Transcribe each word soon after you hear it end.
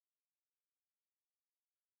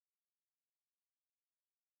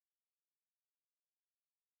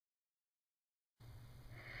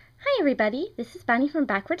Hi everybody, this is Bonnie from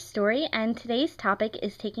Backward Story, and today's topic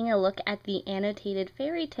is taking a look at the annotated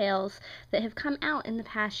fairy tales that have come out in the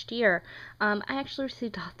past year. I actually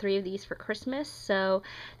received all three of these for Christmas, so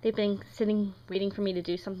they've been sitting waiting for me to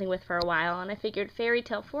do something with for a while, and I figured Fairy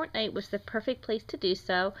Tale Fortnight was the perfect place to do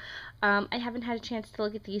so. I haven't had a chance to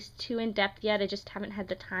look at these too in depth yet, I just haven't had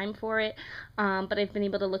the time for it, but I've been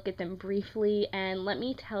able to look at them briefly, and let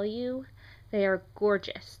me tell you, they are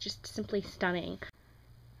gorgeous, just simply stunning.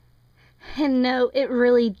 And no, it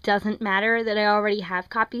really doesn't matter that I already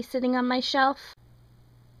have copies sitting on my shelf.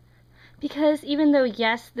 Because even though,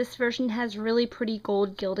 yes, this version has really pretty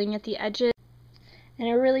gold gilding at the edges, and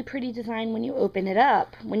a really pretty design when you open it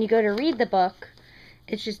up, when you go to read the book,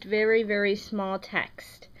 it's just very, very small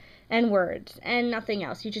text and words and nothing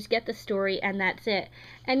else. You just get the story and that's it.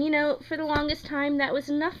 And you know, for the longest time, that was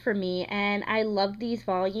enough for me, and I loved these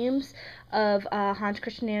volumes of Hans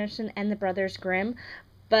Christian Andersen and the Brothers Grimm,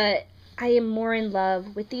 but I am more in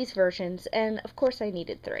love with these versions, and of course I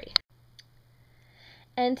needed three.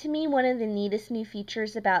 And to me, one of the neatest new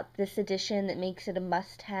features about this edition that makes it a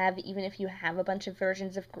must-have, even if you have a bunch of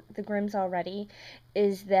versions of the Grimms already,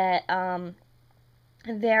 is that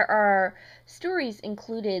there are stories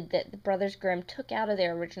included that the Brothers Grimm took out of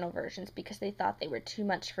their original versions because they thought they were too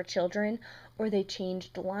much for children, or they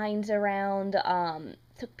changed lines around,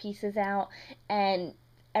 took pieces out, and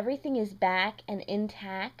everything is back and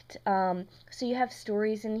intact. So you have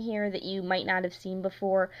stories in here that you might not have seen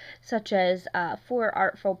before, such as Four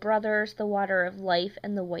Artful Brothers, The Water of Life,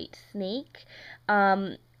 and The White Snake.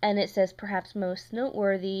 And it says perhaps most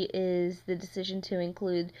noteworthy is the decision to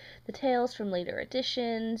include the tales from later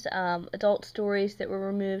editions, adult stories that were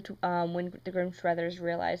removed when the Grimm brothers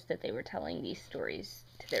realized that they were telling these stories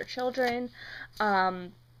to their children.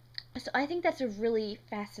 So I think that's a really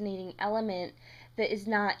fascinating element that is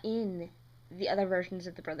not in the other versions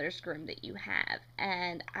of the Brothers Grimm that you have,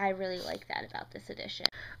 and I really like that about this edition.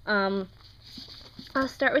 I'll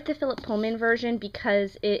start with the Philip Pullman version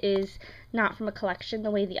because it is not from a collection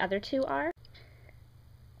the way the other two are.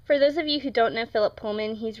 For those of you who don't know Philip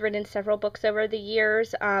Pullman, he's written several books over the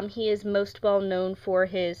years. He is most well known for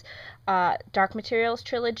his Dark Materials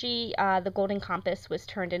trilogy. The Golden Compass was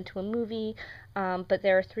turned into a movie, but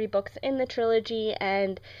there are 3 books in the trilogy,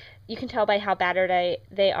 and you can tell by how battered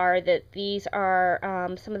they are that these are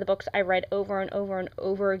some of the books I read over and over and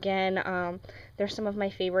over again. They're some of my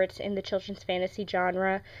favorites in the children's fantasy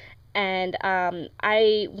genre. And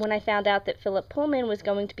when I found out that Philip Pullman was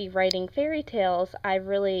going to be writing fairy tales, I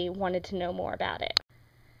really wanted to know more about it.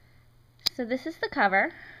 So this is the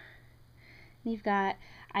cover. You've got,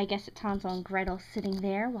 I guess it's Hansel and Gretel sitting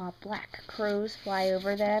there while black crows fly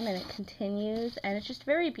over them, and it continues, and it's just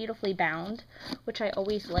very beautifully bound, which I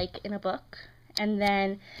always like in a book. And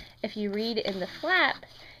then if you read in the flap,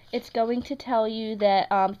 it's going to tell you that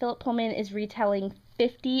Philip Pullman is retelling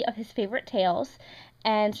 50 of his favorite tales,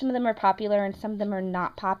 and some of them are popular and some of them are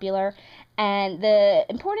not popular. And the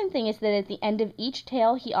important thing is that at the end of each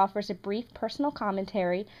tale, he offers a brief personal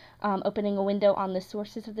commentary, opening a window on the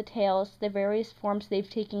sources of the tales, the various forms they've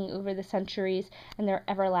taken over the centuries, and their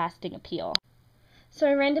everlasting appeal. So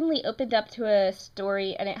I randomly opened up to a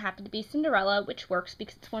story, and it happened to be Cinderella, which works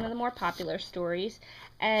because it's one of the more popular stories.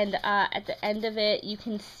 And at the end of it, you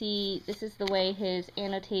can see this is the way his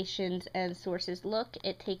annotations and sources look.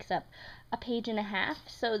 It takes up a page and a half,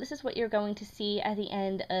 so this is what you're going to see at the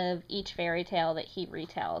end of each fairy tale that he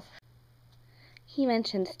retells. He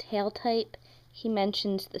mentions tale type, he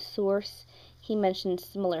mentions the source, he mentions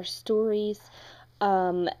similar stories,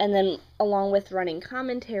 and then along with running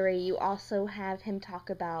commentary, you also have him talk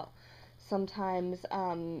about sometimes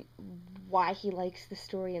why he likes the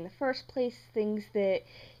story in the first place, things that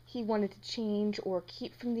he wanted to change or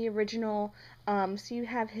keep from the original. So you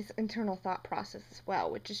have his internal thought process as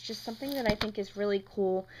well, which is just something that I think is really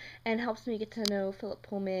cool and helps me get to know Philip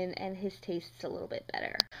Pullman and his tastes a little bit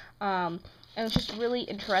better. And it's just really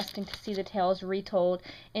interesting to see the tales retold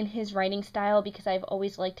in his writing style because I've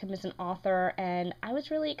always liked him as an author, and I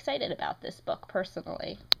was really excited about this book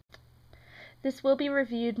personally. This will be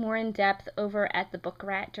reviewed more in depth over at the Book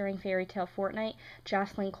Rat during Fairy Tale Fortnight.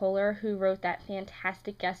 Jocelyn Kohler, who wrote that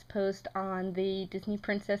fantastic guest post on the Disney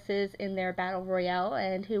princesses in their battle royale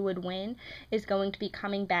and who would win, is going to be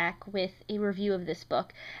coming back with a review of this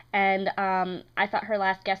book. And I thought her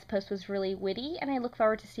last guest post was really witty, and I look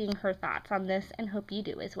forward to seeing her thoughts on this and hope you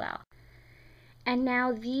do as well. And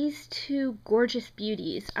now these two gorgeous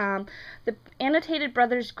beauties. The Annotated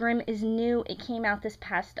Brothers Grimm is new. It came out this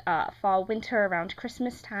past fall, winter, around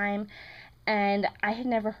Christmas time. And I had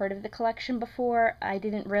never heard of the collection before. I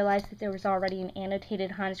didn't realize that there was already an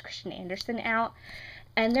annotated Hans Christian Andersen out.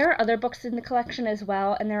 And there are other books in the collection as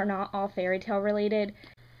well, and they're not all fairy tale related.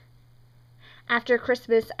 After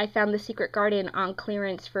Christmas, I found The Secret Garden on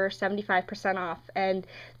clearance for 75% off, and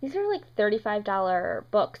these are like $35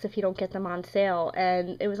 books if you don't get them on sale,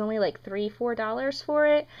 and it was only like $3-4 for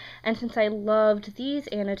it. And since I loved these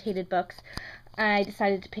annotated books, I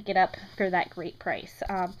decided to pick it up for that great price,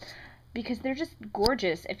 because they're just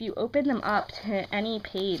gorgeous. If you open them up to any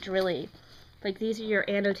page, really, like these are your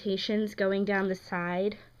annotations going down the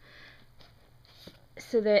side,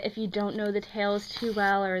 so that if you don't know the tales too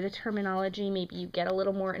well or the terminology, maybe you get a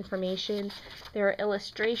little more information. There are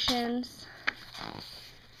illustrations.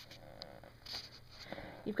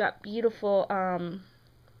 You've got beautiful, oh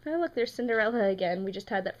look, there's Cinderella again. We just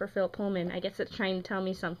had that for Philip Pullman. I guess it's trying to tell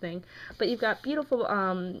me something. But you've got beautiful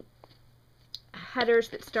headers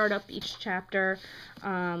that start up each chapter,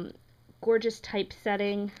 gorgeous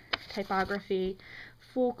typesetting, typography,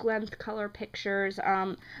 full length color pictures.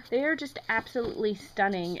 They are just absolutely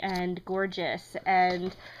stunning and gorgeous,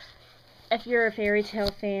 and if you're a fairy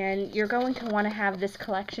tale fan, you're going to want to have this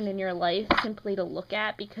collection in your life simply to look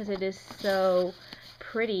at, because it is so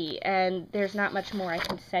pretty, and there's not much more I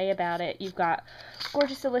can say about it. You've got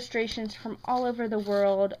gorgeous illustrations from all over the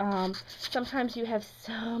world. Sometimes you have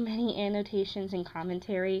so many annotations and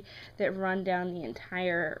commentary that run down the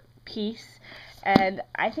entire piece, and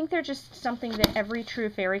I think they're just something that every true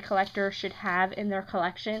fairy collector should have in their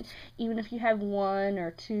collection. Even if you have 1 or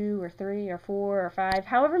 2 or 3 or 4 or 5,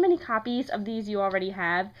 however many copies of these you already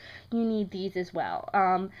have, you need these as well.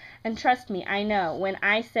 And trust me, I know, when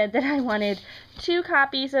I said that I wanted 2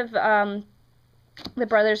 copies of the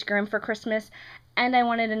Brothers Grimm for Christmas, and I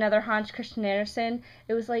wanted another Hans Christian Andersen,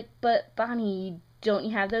 it was like, but Bonnie, don't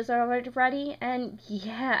you have those already? And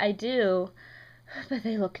yeah, I do. But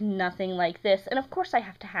they look nothing like this, and of course I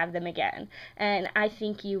have to have them again, and I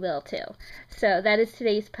think you will too. So that is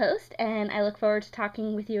today's post, and I look forward to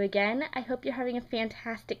talking with you again. I hope you're having a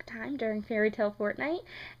fantastic time during Fairy Tale Fortnight,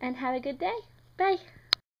 and have a good day. Bye!